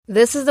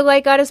This is the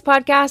Light Goddess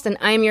Podcast, and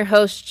I'm your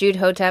host, Jude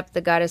Hotep,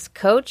 the Goddess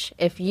Coach.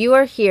 If you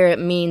are here, it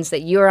means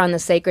that you are on the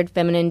sacred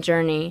feminine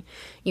journey.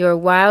 You are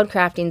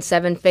wildcrafting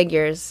 7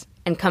 figures,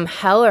 and come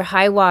hell or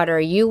high water,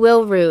 you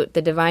will root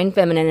the divine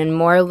feminine and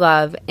more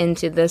love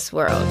into this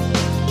world.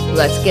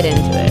 Let's get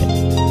into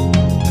it.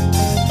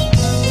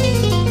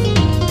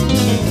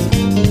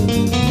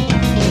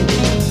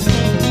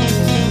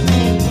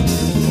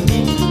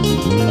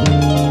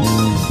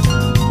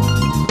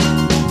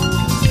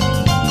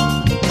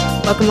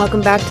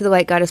 Welcome back to the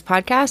Light Goddess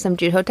Podcast. I'm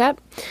Jude Hotep.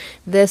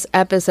 This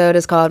episode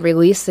is called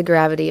Release the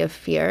Gravity of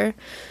Fear.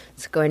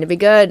 It's going to be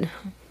good.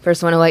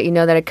 First, I want to let you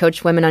know that I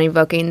coach women on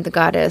evoking the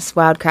goddess,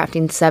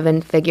 wildcrafting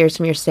 7 figures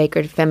from your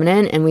sacred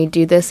feminine, and we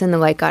do this in the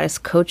Light Goddess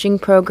coaching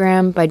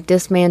program by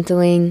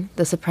dismantling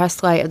the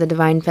suppressed light of the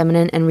divine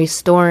feminine and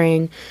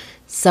restoring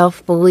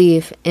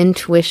self-belief,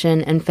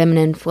 intuition, and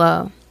feminine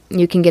flow.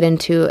 You can get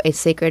into a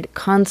sacred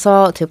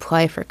consult to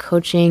apply for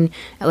coaching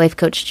at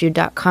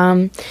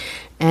lifecoachjude.com.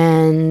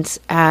 And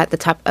at the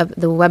top of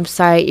the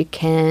website, you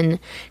can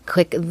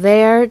click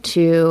there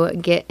to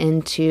get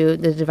into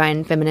the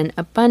Divine Feminine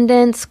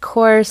Abundance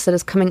course that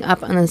is coming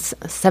up on the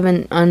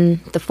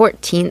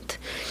 14th,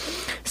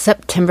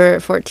 September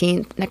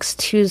 14th. Next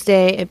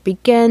Tuesday, it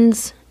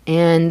begins.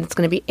 And it's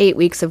going to be 8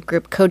 weeks of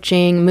group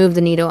coaching, move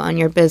the needle on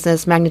your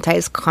business,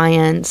 magnetize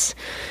clients,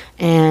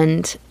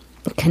 and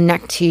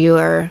connect to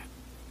your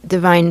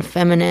divine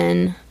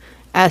feminine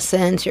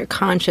essence, your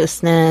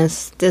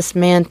consciousness,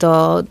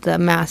 dismantle the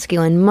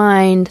masculine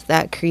mind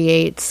that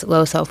creates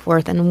low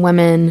self-worth in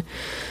women,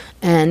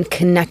 and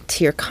connect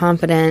to your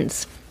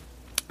confidence.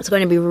 It's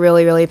going to be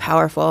really, really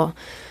powerful.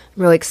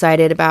 I'm really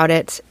excited about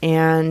it,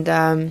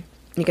 and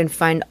you can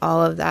find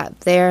all of that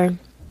there.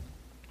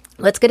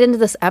 Let's get into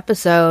this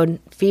episode.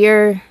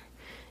 Fear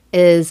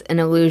is an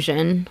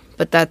illusion,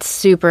 but that's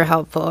super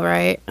helpful,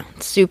 right?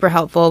 It's super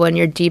helpful when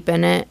you're deep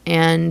in it,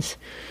 and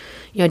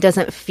it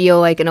doesn't feel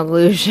like an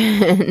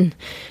illusion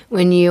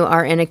when you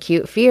are in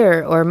acute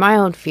fear or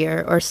mild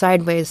fear or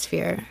sideways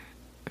fear.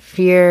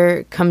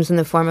 Fear comes in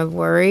the form of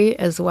worry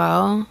as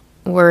well,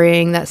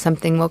 worrying that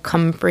something will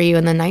come for you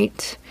in the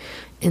night,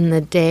 in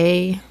the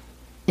day,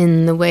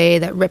 in the way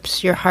that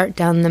rips your heart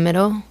down the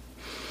middle.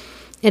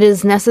 It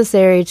is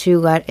necessary to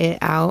let it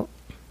out,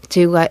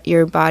 to let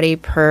your body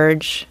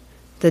purge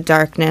the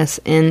darkness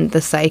in the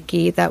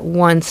psyche that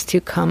wants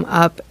to come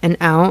up and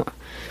out.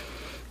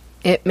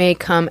 It may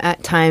come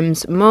at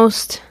times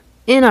most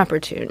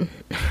inopportune.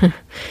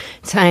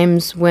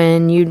 Times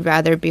when you'd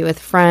rather be with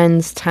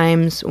friends,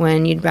 times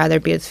when you'd rather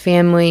be with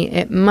family.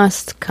 It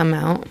must come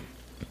out,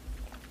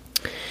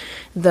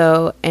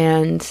 though,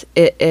 and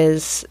it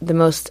is the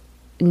most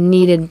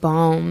needed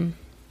balm.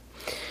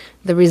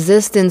 The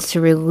resistance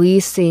to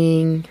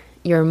releasing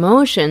your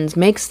emotions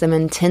makes them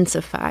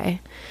intensify.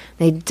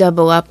 They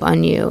double up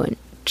on you and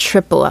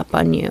triple up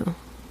on you,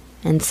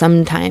 and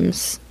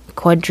sometimes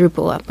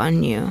quadruple up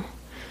on you.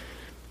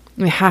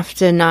 We have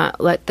to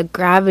not let the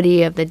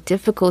gravity of the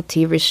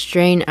difficulty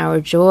restrain our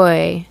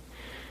joy,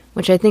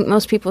 which I think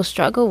most people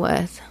struggle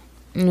with.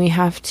 And we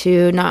have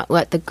to not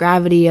let the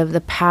gravity of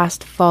the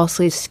past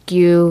falsely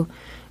skew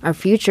our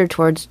future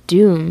towards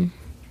doom.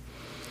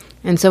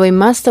 And so we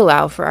must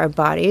allow for our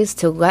bodies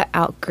to let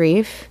out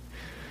grief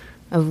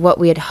of what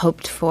we had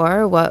hoped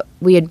for, what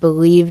we had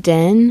believed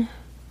in.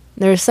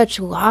 There is such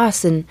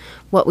loss in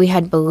what we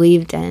had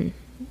believed in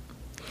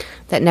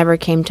that never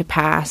came to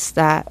pass,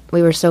 that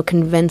we were so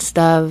convinced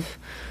of,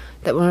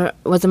 that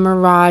was a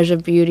mirage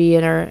of beauty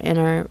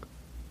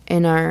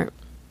in our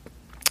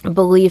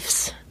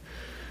beliefs.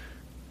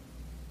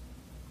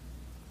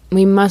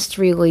 We must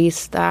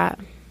release that.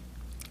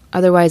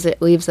 Otherwise, it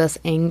leaves us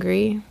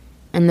angry,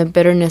 and the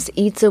bitterness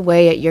eats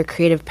away at your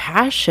creative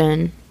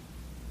passion,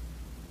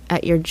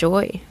 at your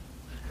joy.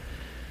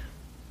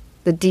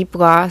 The deep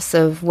loss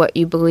of what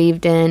you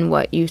believed in,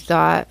 what you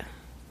thought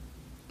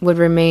would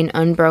remain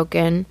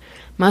unbroken,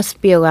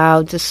 must be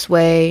allowed to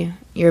sway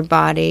your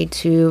body,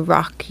 to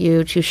rock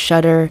you, to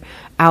shudder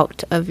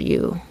out of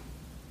you.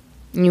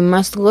 You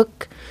must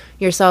look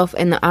yourself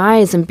in the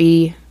eyes and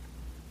be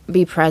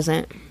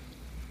present.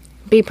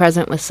 Be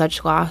present with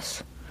such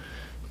loss.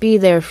 Be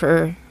there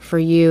for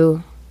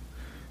you,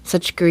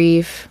 such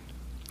grief.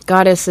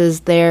 Goddess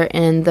is there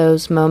in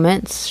those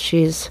moments.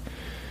 She's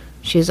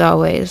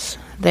always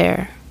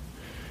there.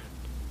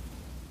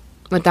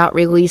 Without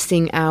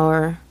releasing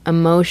our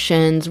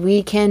emotions,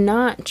 we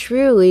cannot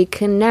truly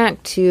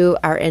connect to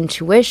our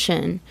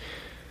intuition.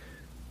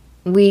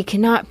 We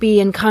cannot be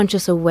in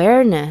conscious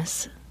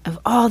awareness of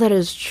all that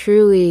is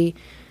truly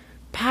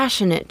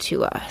passionate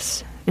to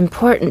us,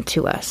 important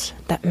to us,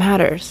 that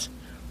matters.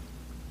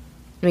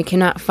 We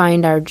cannot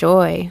find our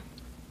joy.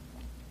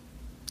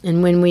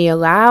 And when we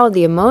allow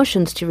the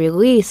emotions to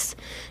release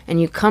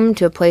and you come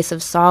to a place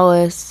of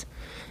solace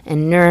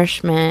and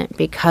nourishment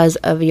because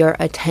of your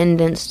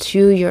attendance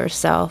to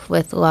yourself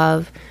with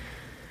love,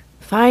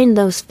 find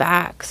those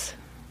facts.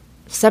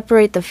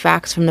 Separate the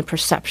facts from the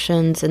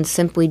perceptions and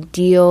simply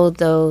deal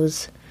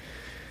those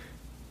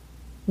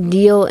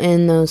deal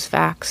in those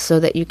facts so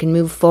that you can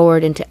move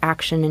forward into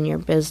action in your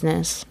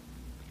business.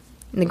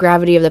 The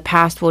gravity of the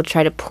past will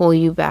try to pull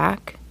you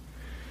back.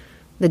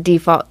 The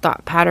default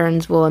thought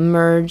patterns will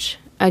emerge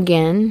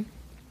again.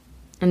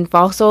 And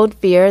false old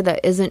fear that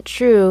isn't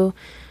true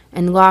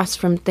and loss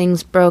from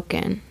things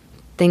broken,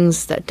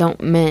 things that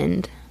don't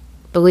mend,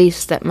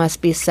 beliefs that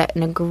must be set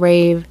in a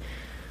grave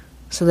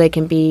so they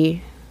can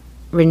be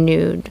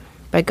renewed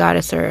by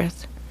Goddess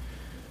Earth.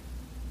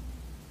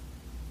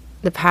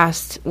 The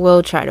past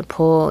will try to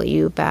pull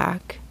you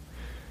back.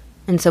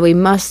 And so we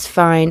must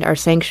find our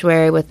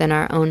sanctuary within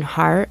our own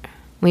heart.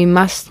 We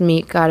must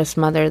meet Goddess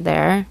Mother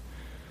there.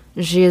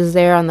 She is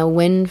there on the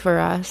wind for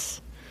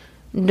us.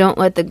 Don't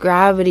let the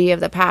gravity of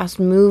the past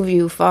move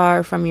you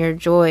far from your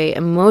joy.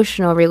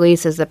 Emotional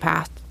release is the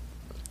path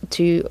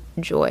to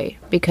joy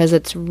because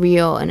it's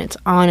real and it's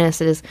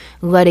honest. It is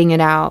letting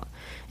it out.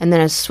 And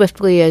then as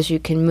swiftly as you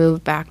can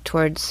move back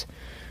towards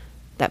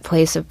that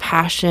place of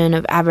passion,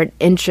 of avid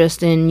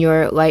interest in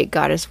your light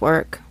goddess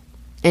work,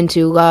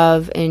 into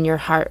love in your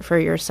heart for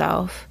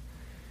yourself.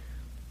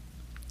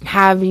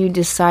 Have you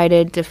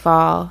decided to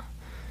fall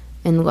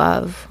in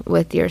love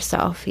with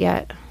yourself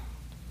yet?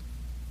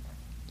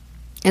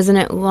 Isn't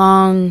it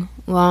long,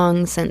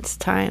 long since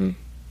time?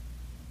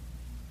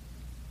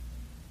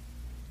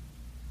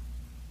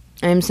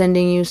 I'm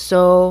sending you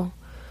so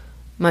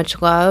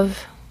much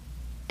love,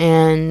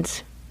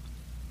 and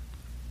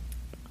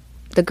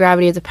the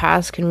gravity of the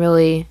past can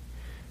really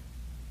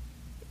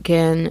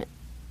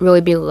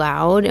be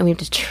loud, and we have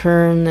to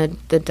turn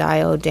the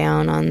dial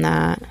down on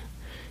that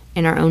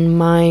in our own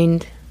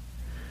mind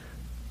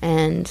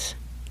and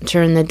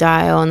turn the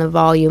dial and the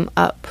volume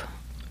up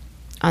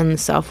on the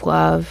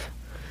self-love,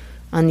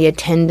 on the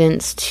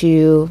attendance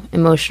to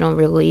emotional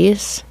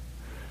release,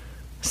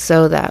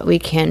 so that we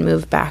can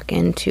move back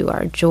into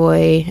our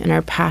joy and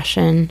our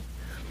passion.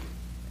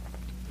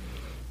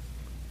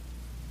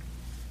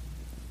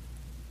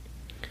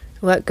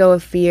 Let go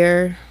of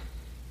fear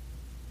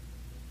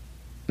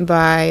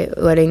by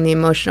letting the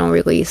emotional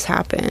release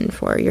happen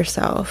for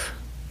yourself,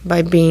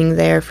 by being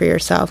there for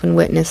yourself and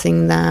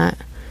witnessing that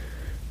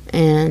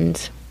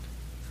and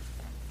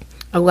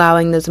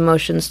allowing those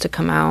emotions to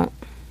come out.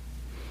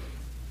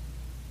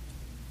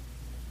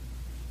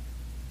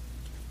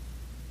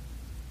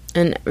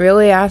 And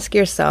really ask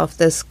yourself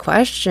this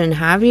question: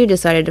 have you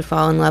decided to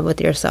fall in love with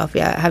yourself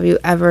yet? Have you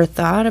ever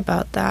thought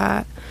about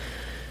that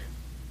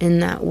in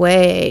that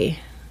way?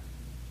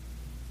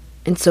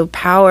 It's so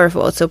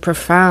powerful, it's so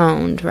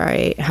profound,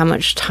 right? How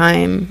much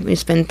time we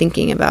spend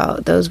thinking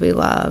about those we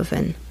love.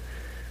 And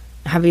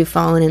have you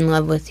fallen in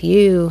love with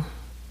you?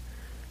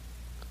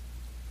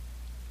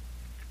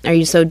 Are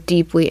you so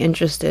deeply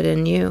interested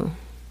in you?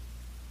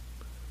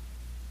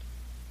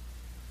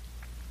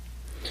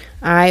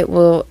 I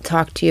will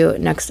talk to you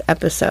next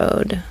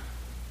episode.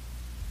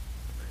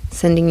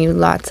 Sending you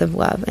lots of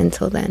love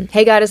until then.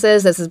 Hey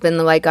goddesses, this has been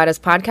the Light Goddess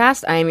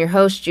Podcast. I am your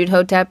host, Jude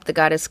Hotep, the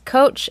Goddess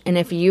Coach. And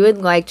if you would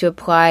like to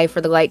apply for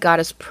the Light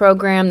Goddess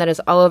program, that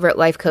is all over at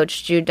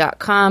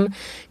lifecoachjude.com.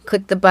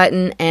 Click the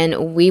button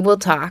and we will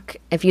talk.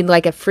 If you'd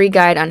like a free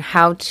guide on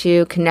how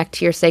to connect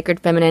to your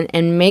sacred feminine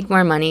and make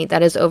more money,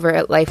 that is over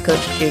at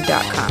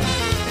lifecoachjude.com.